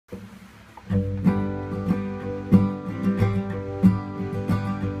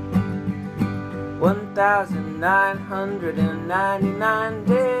1,999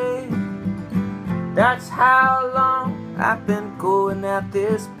 days. That's how long I've been going at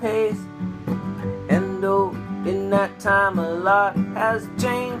this pace. And oh, in that time a lot has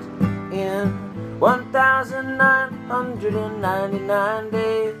changed. In 1,999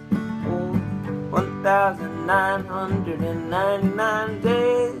 days. Oh, 1,999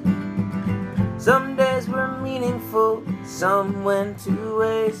 days. Some days were meaningful, some went to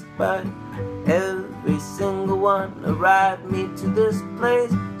waste, but every single one arrived me to this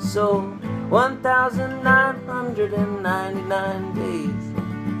place. So 1,999 days.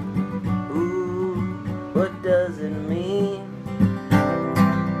 Ooh, what does it mean?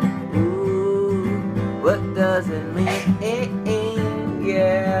 Ooh, what does it mean?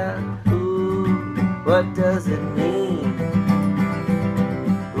 Yeah. Ooh, what does it mean?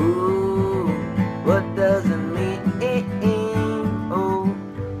 Ooh, what does it mean? Oh,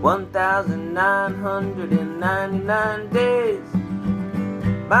 1,999 days.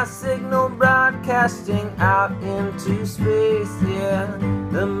 My signal broadcasting out into space, yeah.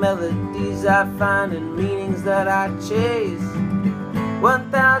 The melodies I find and meanings that I chase.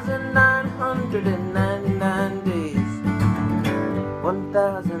 1,999 days.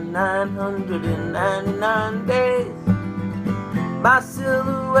 1,999 days. My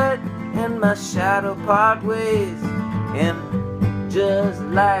silhouette and my shadow part ways. And just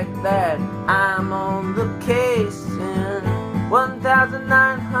like that, I'm on the case. And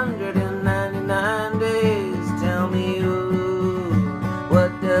 1,999 days. Tell me, ooh,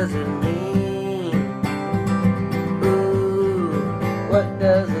 what does it mean? Ooh, what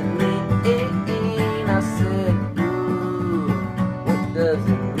does it mean? I said, ooh, what does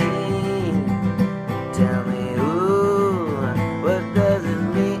it mean? Tell me, ooh, what does it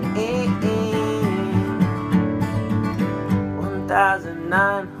mean?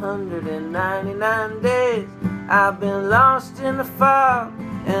 1,999 days. I've been lost in the fog,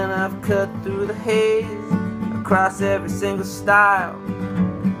 and I've cut through the haze, across every single style,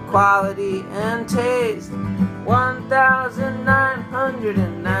 quality and taste.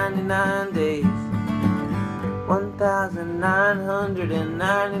 1,999 days.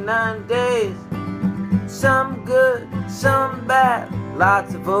 1,999 days. Some good, some bad,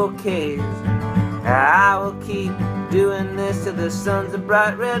 lots of okays. I will keep doing this till the sun's a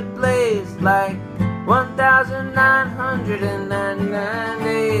bright red blaze. Like 1,999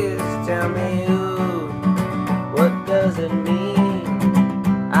 days. Tell me, ooh, what does it mean?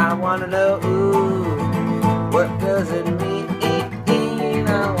 I wanna know, ooh.